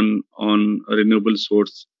dependency on a renewable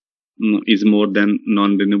source is more than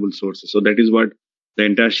non-renewable sources. So that is what the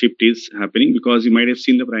entire shift is happening, because you might have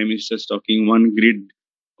seen the Prime Minister talking one grid,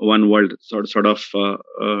 one world sort of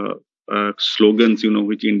slogans,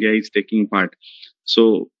 which India is taking part.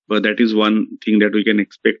 So that is one thing that we can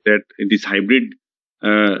expect, that this hybrid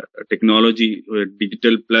technology,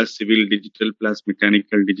 digital plus civil, digital plus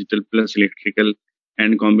mechanical, digital plus electrical,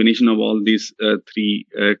 and combination of all these three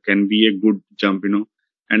can be a good jump,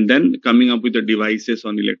 and then coming up with the devices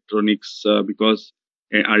on electronics, because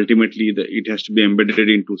ultimately it has to be embedded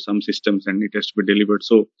into some systems and it has to be delivered.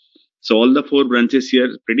 So all the four branches here,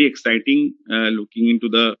 pretty exciting, looking into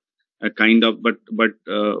the kind of, but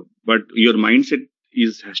your mindset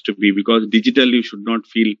has to be, because digital, you should not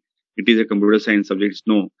feel it is a computer science subject.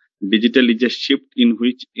 No, digital is a shift in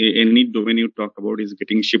which any domain you talk about is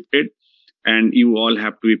getting shifted, and you all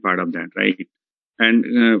have to be part of that, right?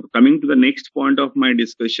 And coming to the next point of my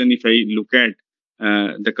discussion, if I look at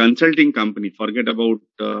the consulting company, forget about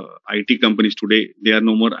IT companies today. They are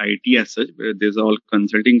no more IT as such. There's all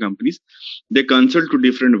consulting companies. They consult to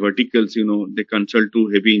different verticals. They consult to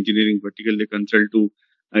heavy engineering vertical. They consult to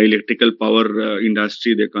electrical power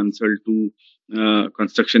industry. They consult to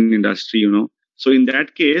construction industry. So in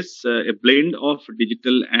that case, a blend of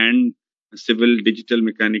digital and civil, digital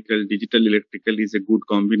mechanical, digital electrical is a good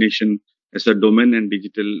combination as a domain and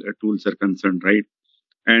digital tools are concerned, right?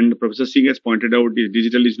 And Professor Singh has pointed out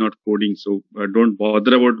digital is not coding, so don't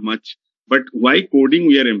bother about much. But why coding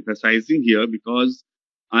we are emphasizing here? Because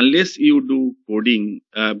unless you do coding,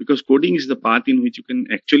 because coding is the path in which you can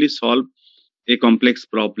actually solve a complex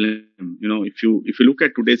problem. If you look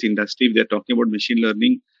at today's industry, they're talking about machine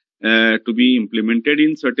learning to be implemented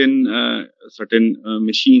in certain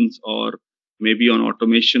machines, or maybe on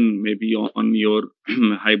automation, maybe on your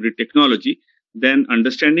hybrid technology. Then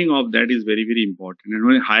understanding of that is very, very important. And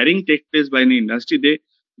when hiring takes place by an industry, they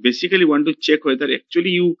basically want to check whether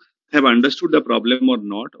actually you have understood the problem or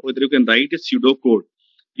not, whether you can write a pseudo code.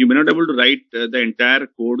 You may not be able to write the entire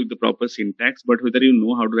code with the proper syntax, but whether you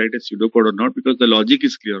know how to write a pseudo code or not, because the logic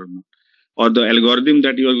is clear or not. or the algorithm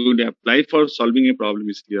that you are going to apply for solving a problem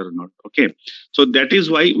is clear or not. Okay. So that is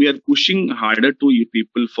why we are pushing harder to you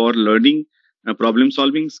people for learning problem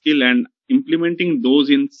solving skill and implementing those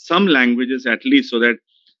in some languages at least, so that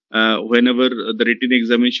whenever the written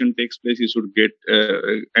examination takes place, you should get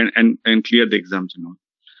and clear the exams and all.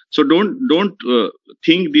 So don't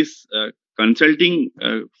think this consulting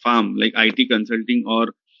firm like IT consulting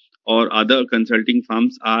or other consulting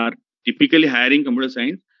firms are typically hiring computer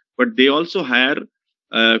science, but they also hire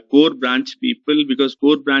core branch people, because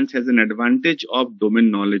core branch has an advantage of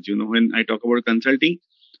domain knowledge. When I talk about consulting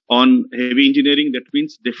on heavy engineering, that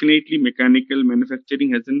means definitely mechanical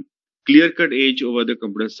manufacturing has a clear cut edge over the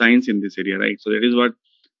computer science in this area, right? So that is what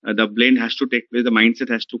the blend has to take place. The mindset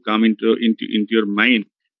has to come into your mind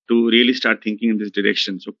to really start thinking in this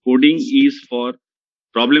direction. So coding is for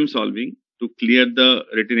problem solving to clear the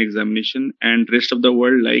written examination, and rest of the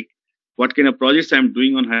world, like what kind of projects I'm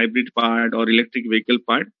doing on hybrid part or electric vehicle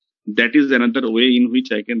part, that is another way in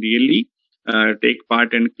which I can really take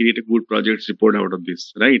part and create a good projects report out of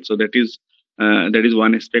this, right? So that is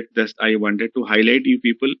one aspect that I wanted to highlight you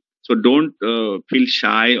people. So don't feel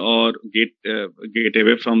shy or get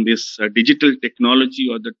away from this digital technology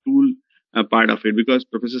or the tool part of it, because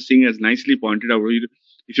Professor Singh has nicely pointed out,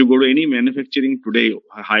 if you go to any manufacturing today,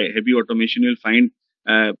 heavy automation, you'll find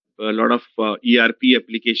a lot of ERP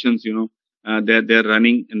applications, they're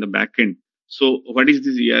running in the back end. So what is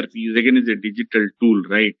this ERP? Again, is a digital tool,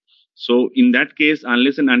 right? So in that case,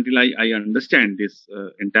 unless and until I understand this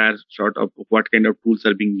entire sort of what kind of tools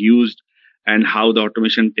are being used and how the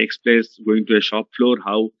automation takes place, going to a shop floor,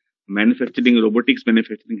 how robotics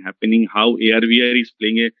manufacturing happening, how AR/VR is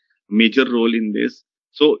playing a major role in this.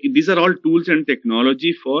 So these are all tools and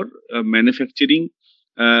technology for manufacturing,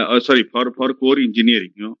 for core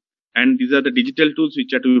engineering, and these are the digital tools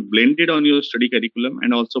which are to be blended on your study curriculum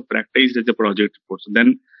and also practiced as a project report. So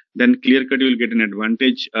then clear cut you will get an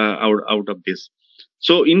advantage out of this.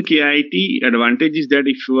 So in KIT, advantage is that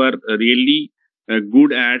if you are really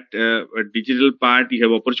good at a digital part, you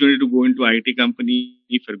have opportunity to go into IT company.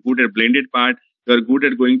 If you're good at blended part, you are good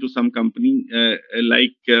at going to some company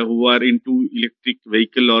who are into electric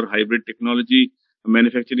vehicle or hybrid technology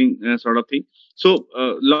manufacturing sort of thing. So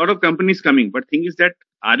a lot of companies coming, but thing is that,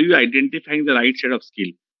 are you identifying the right set of skill,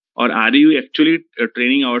 or are you actually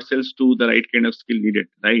training ourselves to the right kind of skill needed,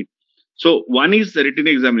 right? So one is the written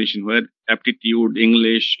examination, where aptitude,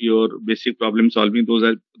 English, your basic problem solving,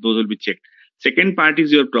 those will be checked. Second part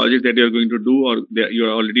is your project that you're going to do or that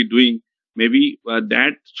you're already doing. Maybe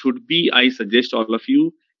that should be, I suggest all of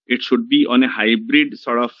you, it should be on a hybrid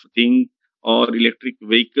sort of thing or electric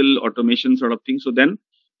vehicle automation sort of thing. So then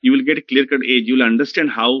you will get a clear cut edge. You'll understand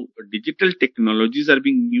how digital technologies are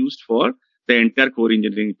being used for the entire core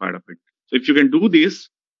engineering part of it. So if you can do this,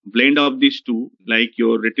 blend of these two, like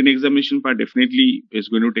your written examination part definitely is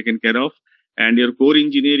going to be taken care of, and your core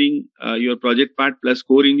engineering, your project part plus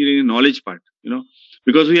core engineering knowledge part,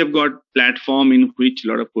 because we have got platform in which a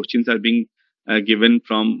lot of questions are being given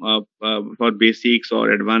from for basics or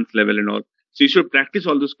advanced level and all. So you should practice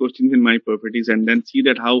all those questions in my properties and then see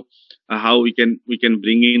that how we can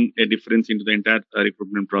bring in a difference into the entire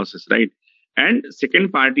recruitment process, right? And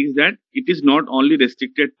second part is that it is not only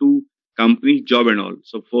restricted to company job and all.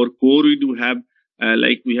 So for core, we do have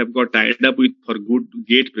we have got tied up with for good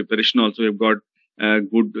gate preparation. Also, we have got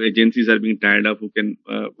good agencies are being tied up who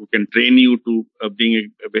can train you to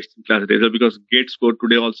being a best in class result, because gate score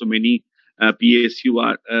today also many PSU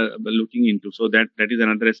are looking into. So that is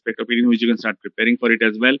another aspect of it in which you can start preparing for it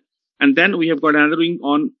as well. And then we have got another wing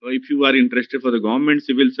on, if you are interested for the government,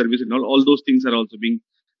 civil service and all those things are also being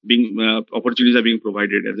opportunities are being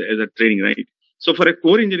provided as a training, right? So for a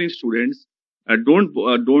core engineering students, don't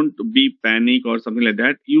be panic or something like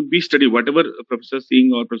that. You be study whatever Professor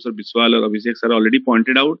Singh or Professor Biswal or Abhishek sir already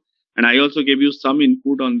pointed out, and I also gave you some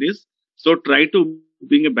input on this. So try to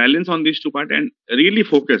bring a balance on these two parts and really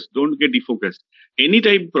focus. Don't get defocused. Any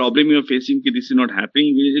type problem you are facing, this is not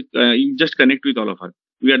happening, you just connect with all of us.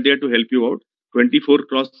 We are there to help you out.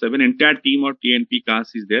 24/7 entire team of TNP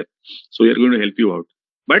CASS is there, so we are going to help you out.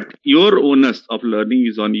 But your onus of learning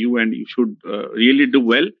is on you, and you should really do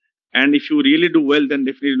well. And if you really do well, then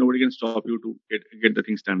definitely nobody can stop you to get the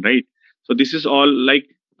things done, right? So this is all like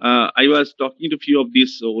I was talking to a few of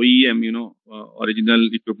these OEM, original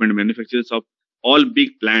equipment manufacturers of all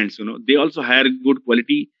big plants. They also hire good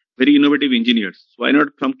quality, very innovative engineers. So why not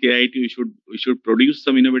from KIT? We should produce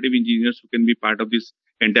some innovative engineers who can be part of this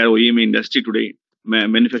entire OEM industry today,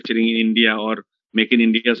 manufacturing in India or make in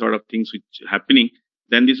India sort of things which happening.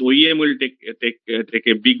 Then this OEM will take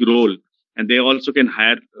a big role and they also can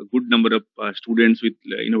hire a good number of students with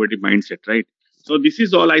innovative mindset, right? So this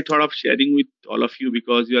is all I thought of sharing with all of you,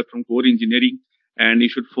 because you are from core engineering and you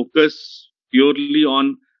should focus purely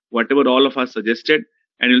on whatever all of us suggested,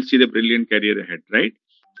 and you'll see the brilliant career ahead, right?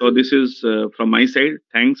 So this is from my side.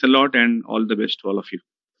 Thanks a lot and all the best to all of you.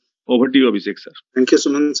 Over to you, Abhishek sir. Thank you,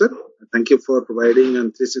 Suman sir. Thank you for providing a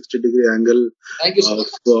 360-degree angle Thank you, sir.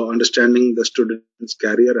 of understanding the student's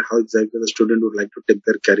career, how exactly the student would like to take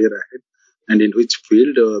their career ahead, and in which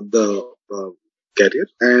field the career,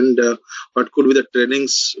 and what could be the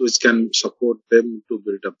trainings which can support them to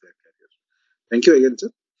build up their career. Thank you again,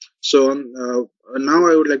 sir. So now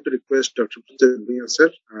I would like to request Dr. Prasad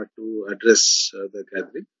sir to address the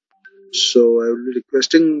gathering. So I will be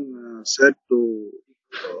requesting sir to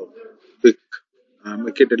pick,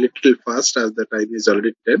 make it a little fast as the time is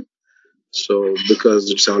already 10. So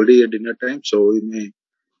because it's already a dinner time, so we may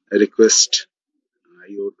request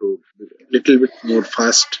you to be a little bit more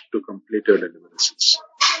fast to complete your deliberations.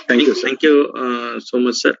 Thank you, sir. Thank you so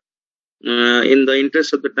much, sir. In the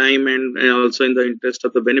interest of the time and also in the interest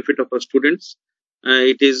of the benefit of our students,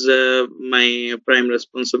 it is my prime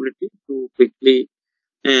responsibility to quickly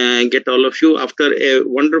get all of you, after a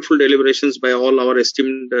wonderful deliberations by all our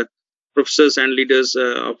esteemed professors and leaders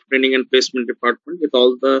of training and placement department, with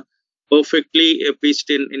all the perfectly pieced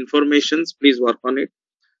in informations. Please work on it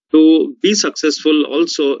to be successful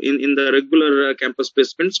also in the regular campus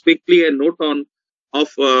placements. Quickly a note on of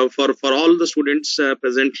for all the students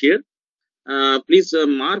present here. Please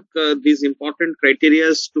mark these important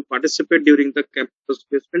criteria to participate during the campus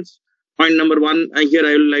placements. Point number one, here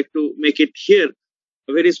I would like to make it here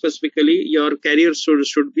very specifically. Your career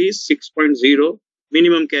should be 6.0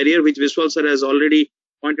 minimum career, which Vishwal sir has already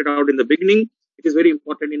pointed out in the beginning. It is very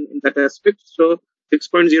important in that aspect. So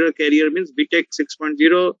 6.0 career means BTech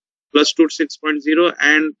 6.0 plus 2 6.0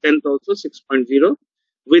 and 10th also 6.0.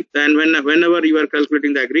 With and whenever you are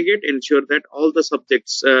calculating the aggregate, ensure that all the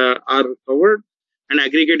subjects are covered and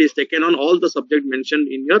aggregate is taken on all the subject mentioned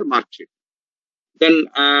in your mark sheet. Then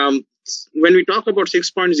when we talk about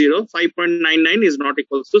 6.0, 5.99 is not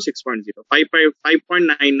equals to 6.0.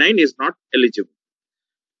 5.99 is not eligible.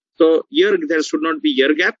 So here there should not be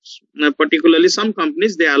year gaps. Particularly some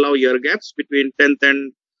companies, they allow year gaps between 10th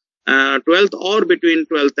and 12th or between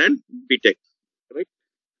 12th and BTech, right?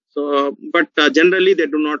 So, but generally they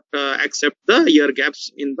do not accept the year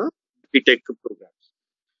gaps in the BTech programs.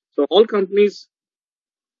 So all companies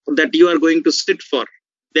that you are going to sit for,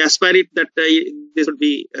 they aspire it that this would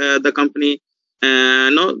be the company.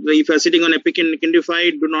 No, if you are sitting on Epic and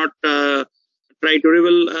Kindify, do not try to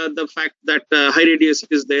reveal the fact that high radius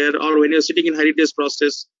is there, or when you're sitting in high radius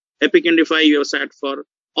process, Epic Kindify you have sat for.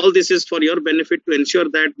 All this is for your benefit to ensure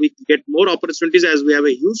that we get more opportunities, as we have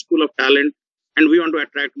a huge pool of talent and we want to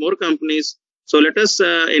attract more companies. So let us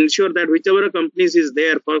ensure that whichever companies is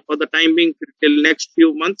there for the time being till next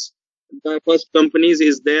few months, the first companies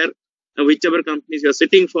is there. Whichever companies you are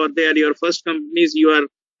sitting for, they are your first companies. You are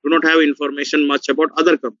do not have information much about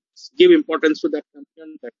other companies. Give importance to that company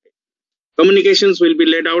on that day. Communications will be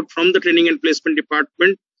laid out from the training and placement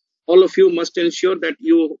department. All of you must ensure that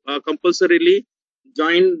you compulsorily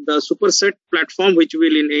join the Superset platform, which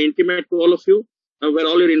will intimate to all of you, where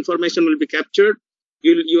all your information will be captured.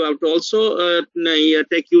 You have to also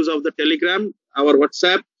take use of the Telegram, our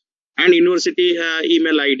WhatsApp, and university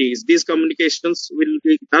email IDs. These communications will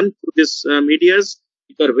be done through these medias,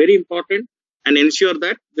 which are very important, and ensure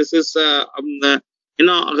that this is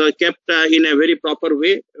kept in a very proper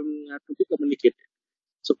way to be communicated.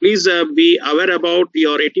 So please be aware about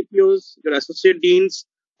your ATPOs, your associate deans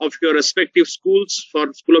of your respective schools,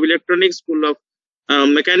 for School of Electronics, School of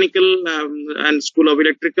Mechanical, and School of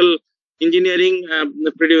Electrical Engineering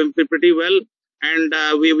pretty well. And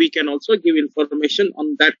we can also give information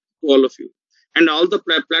on that to all of you. And all the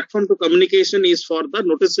platform to communication is for the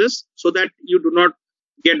notices, so that you do not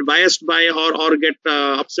get biased by or get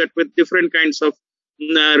upset with different kinds of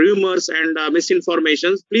rumors and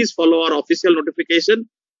misinformations. Please follow our official notification,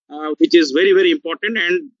 which is very, very important,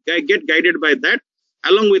 and get guided by that,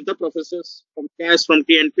 along with the professors from CASS, from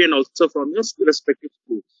TNP, and also from your respective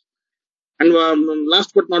schools. And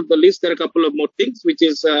last but not the least, there are a couple of more things, which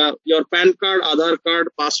is your PAN card, Aadhaar card,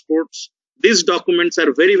 passports. These documents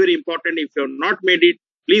are very, very important. If you have not made it,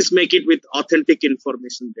 please make it with authentic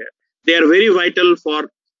information there. They are very vital for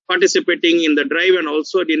participating in the drive and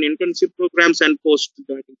also in internship programs and post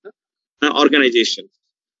joining the organization.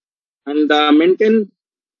 And maintain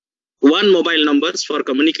one mobile numbers for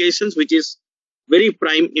communications, which is very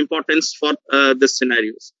prime importance for the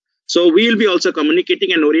scenarios. So we will be also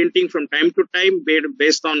communicating and orienting from time to time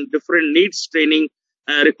based on different needs, training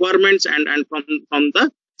requirements and from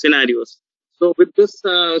the scenarios. So with this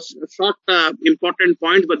short important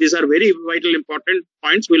point, but these are very vital important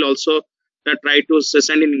points, we'll also try to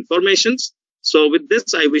send in informations. So with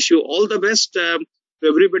this, I wish you all the best to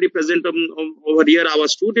everybody present over here, our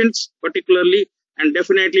students particularly, and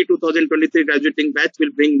definitely 2023 graduating batch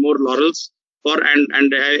will bring more laurels for and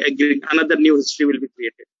another new history will be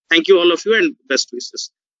created. Thank you all of you and best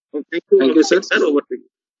wishes. Thank you, Thank you, sir. Sir. Over to you.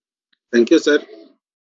 Thank you, sir.